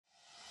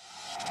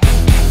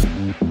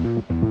Hey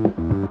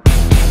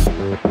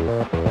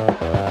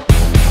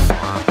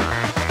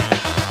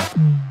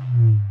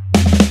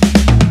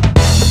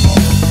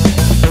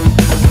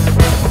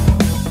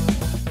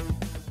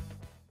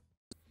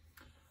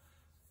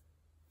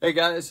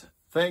guys,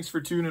 thanks for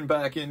tuning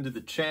back into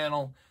the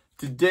channel.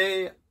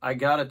 Today, I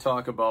gotta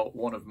talk about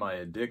one of my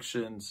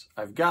addictions.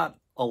 I've got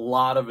a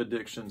lot of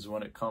addictions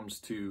when it comes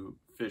to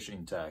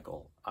fishing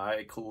tackle.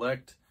 I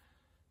collect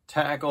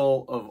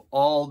tackle of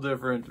all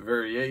different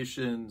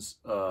variations,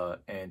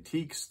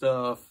 antique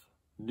stuff,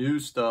 new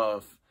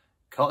stuff,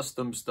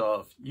 custom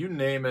stuff, you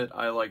name it,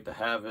 I like to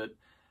have it.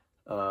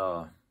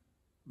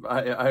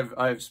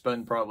 I've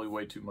spent probably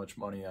way too much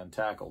money on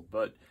tackle,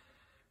 but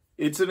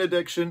it's an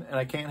addiction and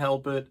I can't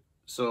help it,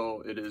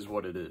 so it is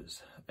what it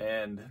is.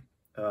 And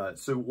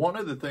so one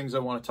of the things I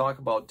want to talk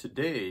about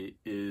today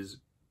is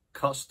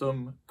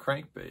custom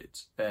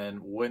crankbaits and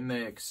when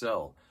they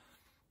excel.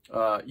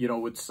 You know,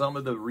 with some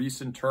of the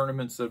recent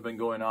tournaments that have been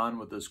going on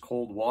with this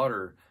cold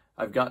water,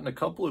 I've gotten a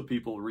couple of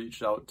people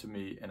reach out to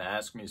me and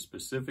ask me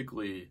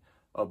specifically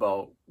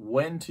about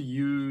when to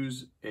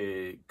use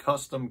a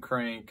custom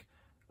crank,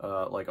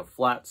 like a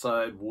flat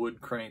side wood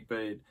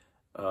crankbait.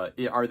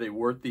 Are they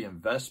worth the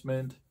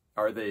investment?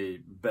 Are they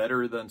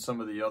better than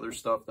some of the other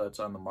stuff that's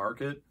on the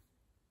market?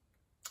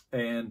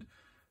 And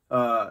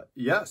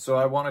yeah, so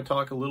I want to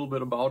talk a little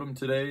bit about them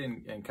today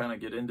and kind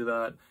of get into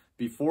that.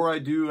 Before I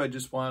do, I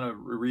just want to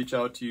reach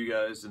out to you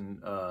guys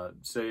and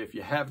say, if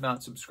you have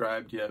not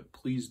subscribed yet,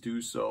 please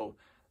do so.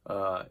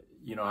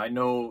 You know, I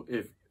know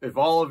if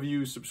all of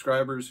you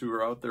subscribers who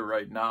are out there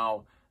right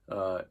now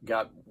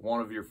got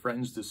one of your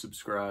friends to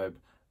subscribe,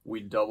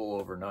 we double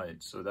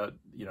overnight. So that,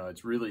 you know,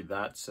 it's really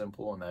that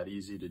simple and that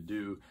easy to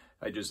do.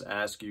 I just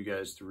ask you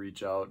guys to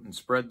reach out and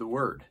spread the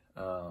word.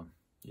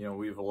 You know,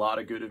 we have a lot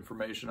of good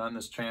information on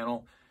this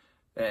channel,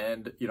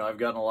 and, you know, I've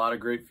gotten a lot of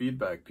great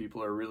feedback.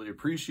 People are really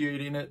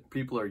appreciating it.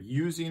 People are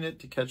using it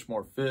to catch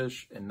more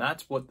fish, and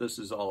that's what this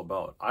is all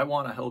about. I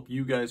want to help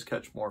you guys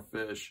catch more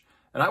fish,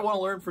 and I want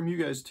to learn from you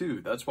guys too.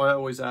 That's why I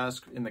always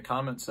ask in the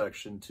comment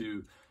section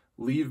to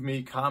leave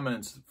me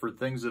comments for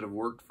things that have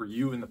worked for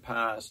you in the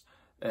past,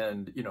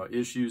 and, you know,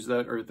 issues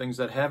that or things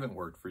that haven't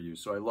worked for you.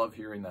 So I love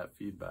hearing that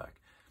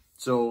feedback.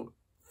 So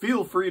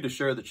feel free to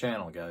share the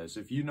channel, guys.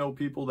 If you know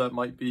people that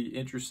might be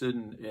interested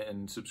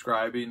in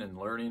subscribing and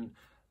learning,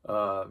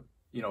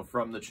 you know,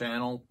 from the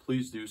channel,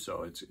 please do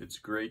so. It's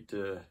great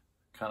to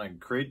kind of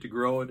great to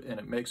grow it, and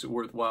it makes it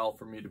worthwhile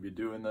for me to be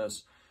doing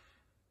this.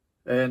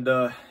 And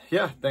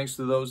yeah, thanks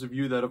to those of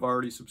you that have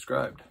already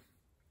subscribed.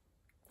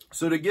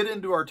 So to get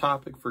into our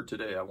topic for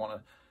today, I want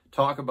to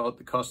talk about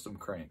the custom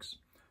cranks.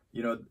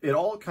 You know, it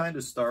all kind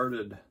of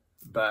started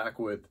back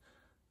with,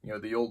 you know,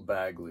 the old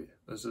Bagley.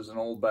 This is an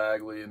old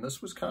Bagley, and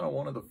this was kind of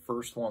one of the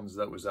first ones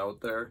that was out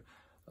there.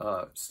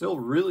 Still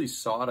really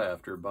sought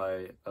after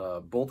by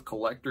both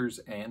collectors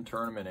and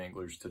tournament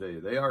anglers today.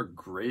 They are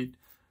great,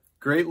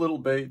 great little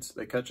baits.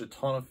 They catch a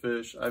ton of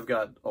fish. I've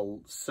got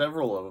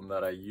several of them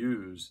that I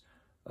use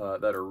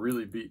that are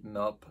really beaten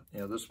up.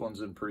 You know, this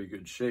one's in pretty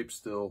good shape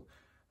still.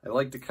 I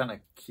like to kind of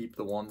keep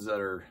the ones that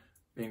are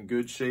in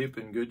good shape,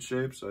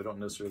 so I don't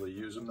necessarily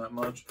use them that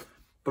much.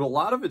 But a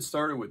lot of it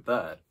started with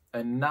that.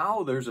 And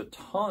now there's a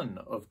ton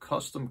of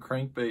custom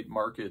crankbait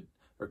market,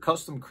 or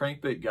custom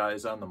crankbait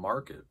guys on the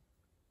market,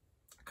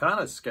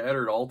 kind of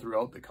scattered all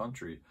throughout the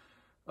country.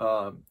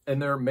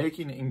 And they're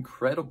making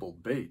incredible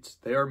baits.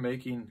 They are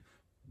making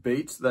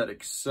baits that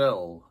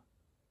excel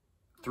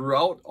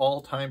throughout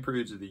all time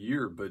periods of the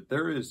year, but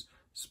there is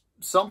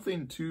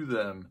something to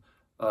them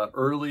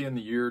early in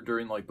the year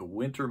during like the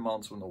winter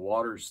months when the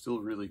water is still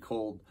really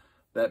cold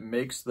that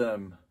makes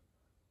them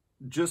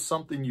just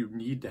something you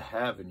need to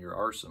have in your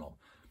arsenal.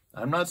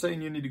 I'm not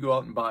saying you need to go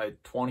out and buy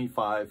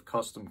 25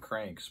 custom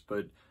cranks,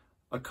 but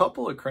a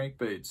couple of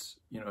crankbaits,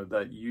 you know,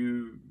 that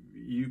you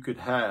could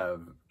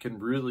have can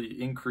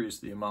really increase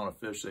the amount of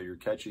fish that you're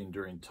catching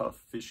during tough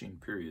fishing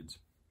periods.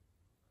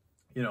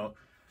 You know,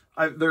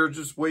 there are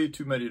just way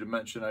too many to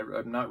mention.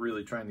 I'm not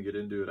really trying to get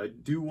into it. I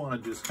do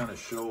want to just kind of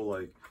show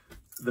like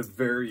the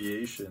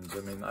variations. I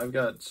mean, I've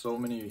got so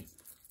many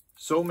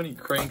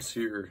cranks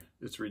here,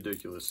 it's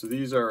ridiculous. So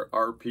these are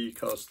RP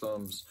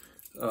customs,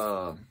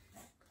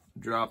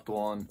 dropped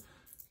one.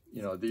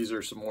 You know, these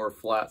are some more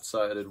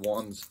flat-sided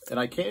ones, and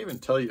I can't even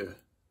tell you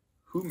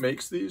who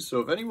makes these.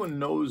 So if anyone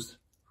knows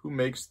who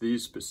makes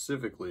these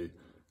specifically,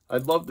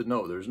 I'd love to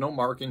know. There's no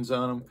markings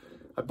on them.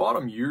 I bought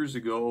them years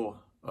ago.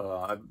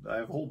 I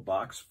have a whole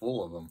box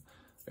full of them.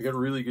 I got a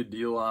really good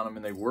deal on them,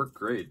 and they work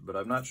great, but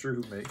I'm not sure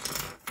who makes them.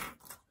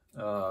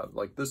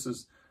 Like this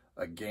is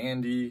a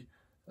Gandy.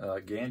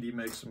 Gandy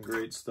makes some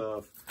great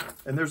stuff,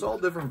 and there's all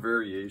different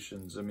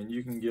variations. I mean,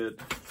 you can get,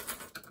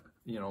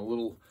 you know,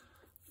 little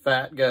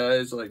fat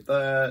guys like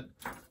that.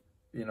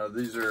 You know,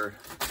 this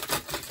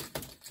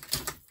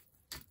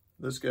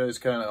guy's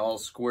kind of all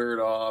squared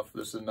off.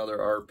 This is another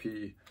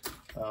RP.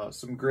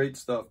 Some great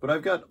stuff, but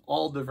I've got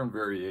all different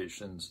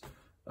variations.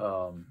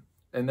 And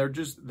they're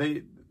just,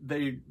 the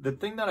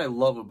thing that I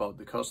love about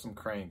the custom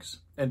cranks,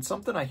 and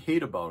something I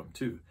hate about them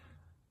too,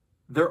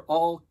 they're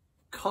all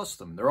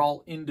custom. They're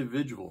all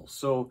individual.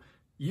 So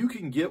you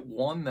can get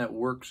one that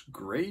works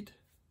great.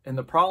 And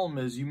the problem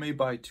is you may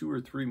buy 2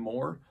 or 3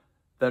 more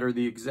that are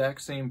the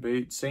exact same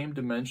bait, same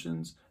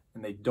dimensions,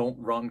 and they don't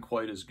run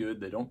quite as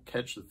good. They don't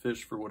catch the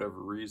fish for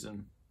whatever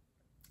reason.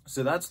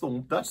 So that's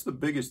the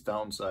biggest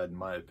downside, in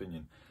my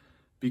opinion.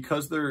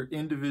 Because they're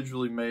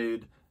individually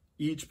made,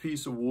 each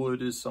piece of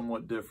wood is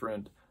somewhat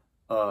different.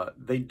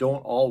 They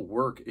don't all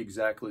work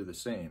exactly the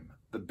same.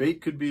 The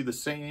bait could be the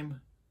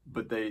same,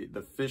 but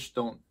the fish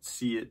don't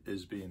see it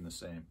as being the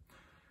same.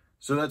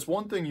 So that's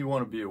one thing you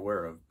want to be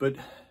aware of. But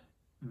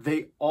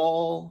they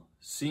all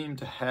seem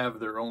to have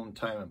their own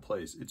time and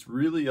place. It's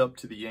really up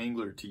to the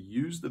angler to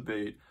use the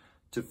bait,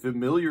 to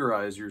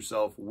familiarize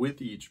yourself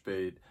with each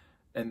bait,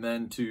 and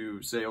then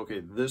to say,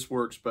 okay, this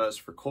works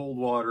best for cold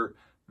water.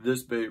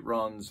 This bait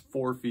runs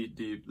 4 feet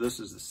deep. This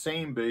is the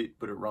same bait,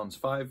 but it runs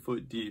 5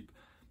 foot deep.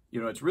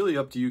 You know, it's really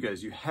up to you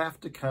guys. You have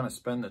to kind of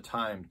spend the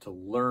time to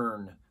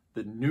learn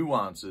the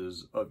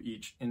nuances of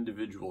each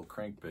individual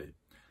crankbait.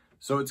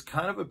 So it's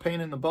kind of a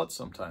pain in the butt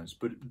sometimes,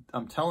 but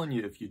I'm telling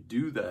you, if you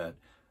do that,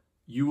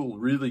 you will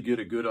really get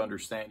a good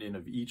understanding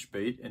of each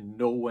bait and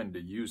know when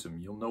to use them.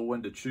 You'll know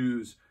when to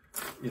choose,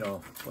 you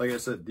know, like I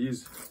said,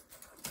 these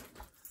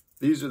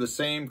are the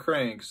same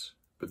cranks,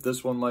 but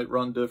this one might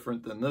run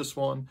different than this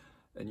one,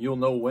 and you'll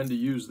know when to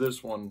use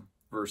this one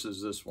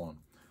versus this one.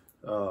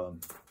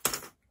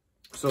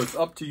 So it's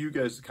up to you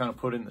guys to kind of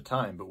put in the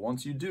time, but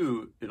once you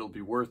do, it'll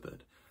be worth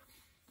it.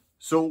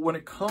 So when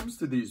it comes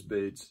to these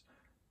baits,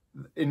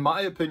 in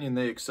my opinion,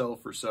 they excel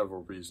for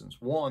several reasons.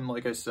 One,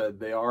 like I said,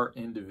 they are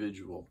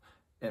individual.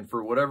 And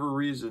for whatever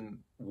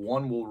reason,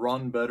 one will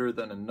run better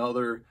than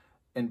another.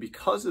 And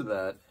because of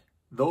that,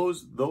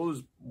 those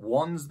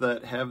ones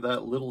that have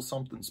that little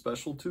something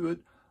special to it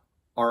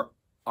are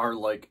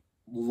like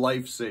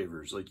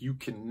lifesavers. Like, you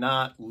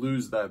cannot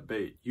lose that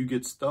bait. You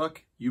get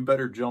stuck, you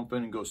better jump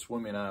in and go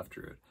swimming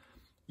after it.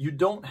 You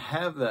don't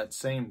have that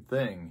same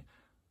thing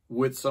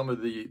with some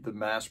of the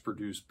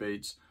mass-produced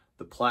baits,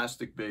 the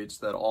plastic baits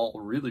that all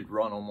really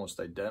run almost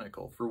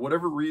identical. For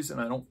whatever reason,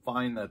 I don't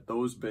find that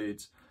those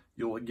baits,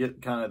 you'll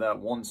get kind of that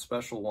one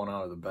special one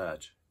out of the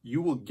batch.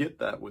 You will get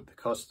that with the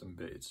custom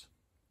baits.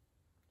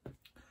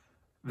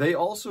 They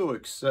also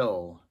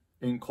excel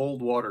in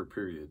cold water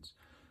periods.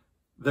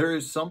 There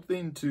is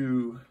something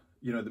to,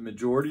 you know, the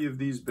majority of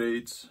these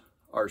baits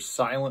are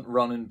silent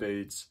running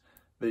baits.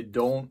 They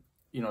don't,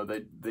 you know,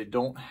 they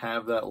don't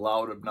have that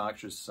loud,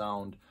 obnoxious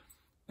sound.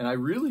 And I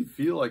really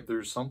feel like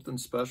there's something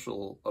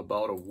special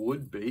about a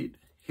wood bait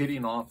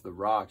hitting off the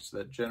rocks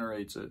that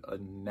generates a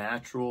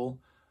natural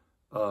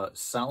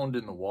sound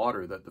in the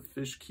water that the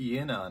fish key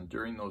in on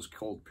during those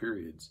cold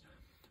periods.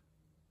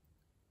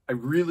 I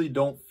really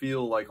don't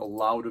feel like a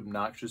loud,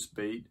 obnoxious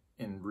bait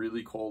in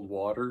really cold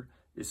water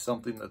is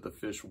something that the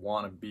fish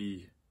want to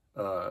be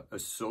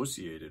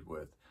associated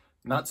with.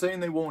 Not saying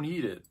they won't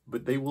eat it,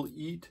 but they will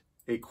eat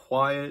a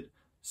quiet,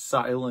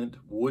 silent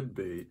wood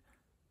bait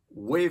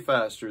way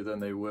faster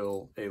than they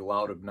will a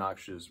loud,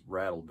 obnoxious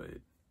rattle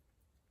bait.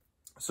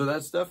 So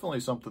that's definitely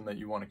something that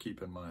you want to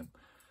keep in mind.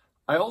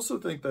 I also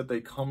think that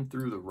they come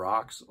through the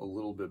rocks a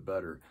little bit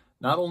better.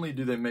 Not only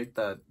do they make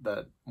that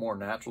more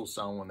natural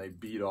sound when they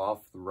beat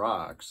off the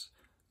rocks,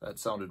 that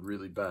sounded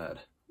really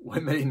bad,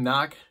 when they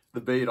knock the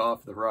bait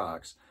off the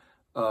rocks,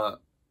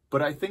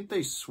 but I think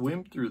they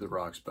swim through the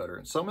rocks better.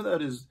 And some of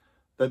that is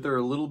that they're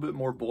a little bit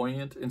more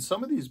buoyant. And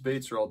some of these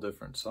baits are all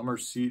different. Some are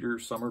cedar,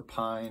 some are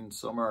pine,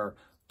 some are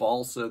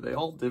balsa. They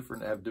all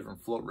have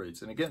different float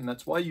rates. And again,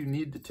 that's why you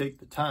need to take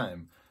the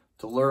time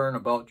to learn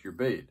about your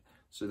bait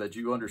so that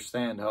you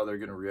understand how they're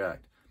going to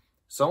react.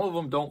 Some of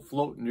them don't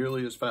float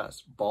nearly as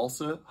fast.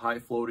 Balsa, high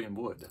floating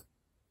wood.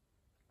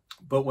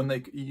 But when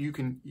they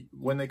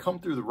come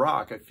through the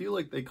rock, I feel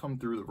like they come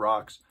through the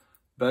rocks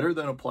better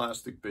than a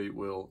plastic bait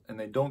will, and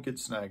they don't get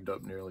snagged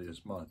up nearly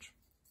as much.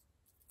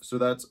 So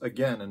that's,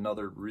 again,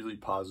 another really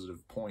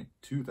positive point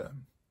to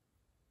them.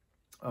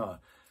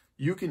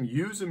 You can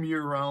use them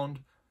year-round.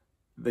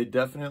 They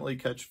definitely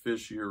catch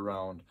fish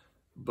year-round,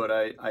 but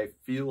I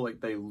feel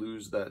like they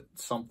lose that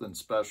something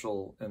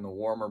special in the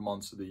warmer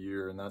months of the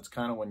year, and that's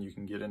kind of when you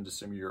can get into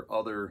some of your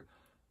other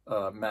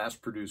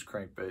mass-produced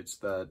crankbaits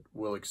that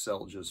will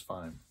excel just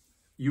fine.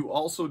 You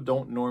also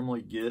don't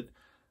normally get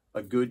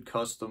a good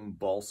custom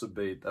balsa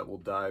bait that will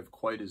dive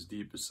quite as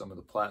deep as some of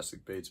the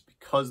plastic baits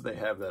because they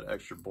have that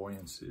extra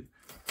buoyancy.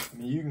 I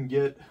mean,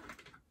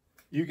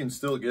 you can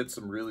still get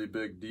some really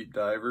big deep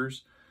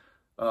divers,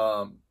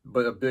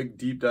 but a big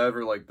deep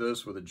diver like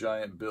this with a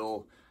giant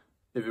bill,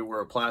 if it were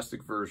a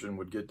plastic version,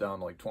 would get down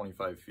like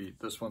 25 feet.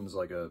 This one's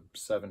like a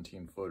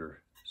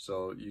 17-footer.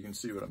 So you can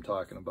see what I'm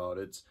talking about.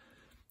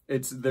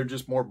 They're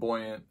just more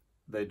buoyant.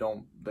 They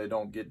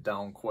don't get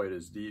down quite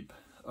as deep.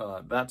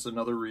 That's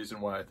another reason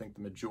why I think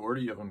the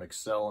majority of them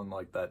excel in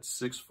like that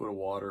 6 foot of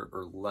water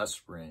or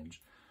less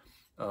range,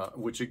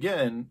 which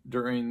again,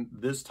 during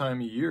this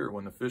time of year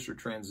when the fish are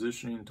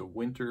transitioning to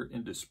winter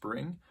into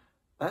spring,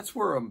 that's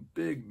where a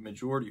big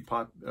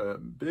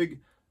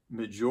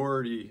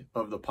majority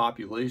of the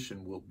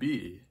population will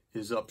be,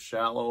 is up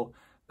shallow.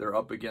 they're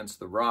up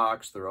against the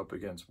rocks, they're up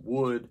against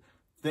wood.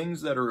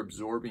 Things that are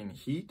absorbing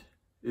heat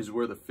is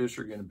where the fish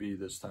are going to be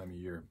this time of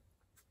year.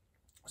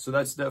 So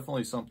that's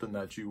definitely something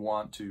that you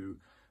want to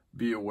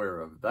be aware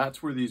of.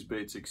 That's where these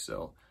baits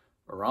excel,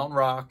 around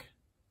rock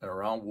and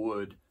around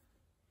wood.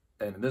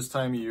 And this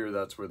time of year,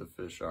 that's where the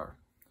fish are.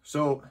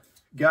 So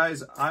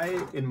guys,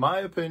 in my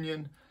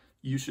opinion,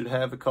 you should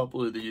have a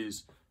couple of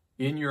these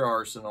in your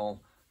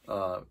arsenal.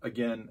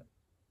 Again,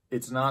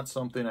 it's not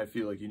something I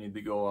feel like you need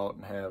to go out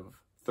and have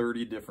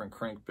 30 different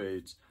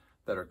crankbaits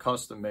that are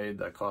custom made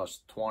that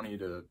cost $20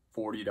 to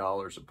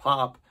 $40 a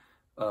pop.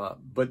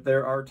 But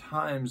there are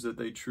times that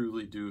they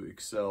truly do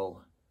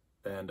excel.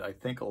 And I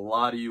think a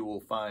lot of you will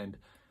find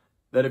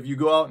that if you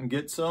go out and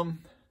get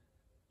some,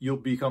 you'll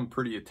become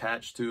pretty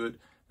attached to it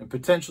and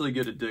potentially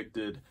get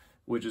addicted,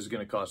 which is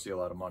going to cost you a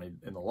lot of money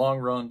in the long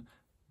run,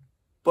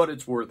 but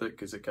it's worth it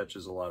because it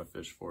catches a lot of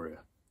fish for you.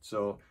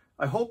 So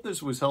I hope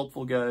this was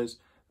helpful, guys.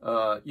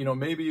 You know,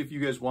 maybe if you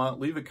guys want,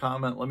 leave a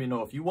comment. Let me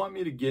know if you want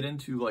me to get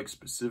into like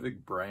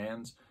specific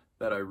brands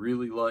that I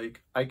really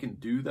like. I can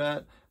do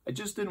that. I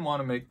just didn't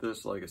want to make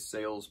this like a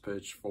sales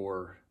pitch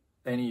for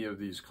any of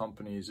these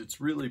companies.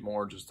 It's really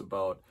more just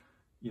about,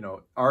 you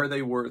know, are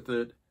they worth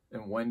it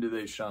and when do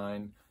they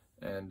shine?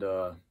 And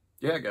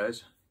yeah,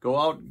 guys, go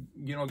out,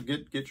 you know,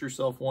 get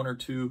yourself one or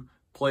two,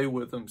 play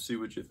with them, see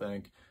what you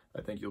think.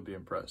 I think you'll be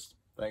impressed.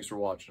 Thanks for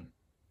watching.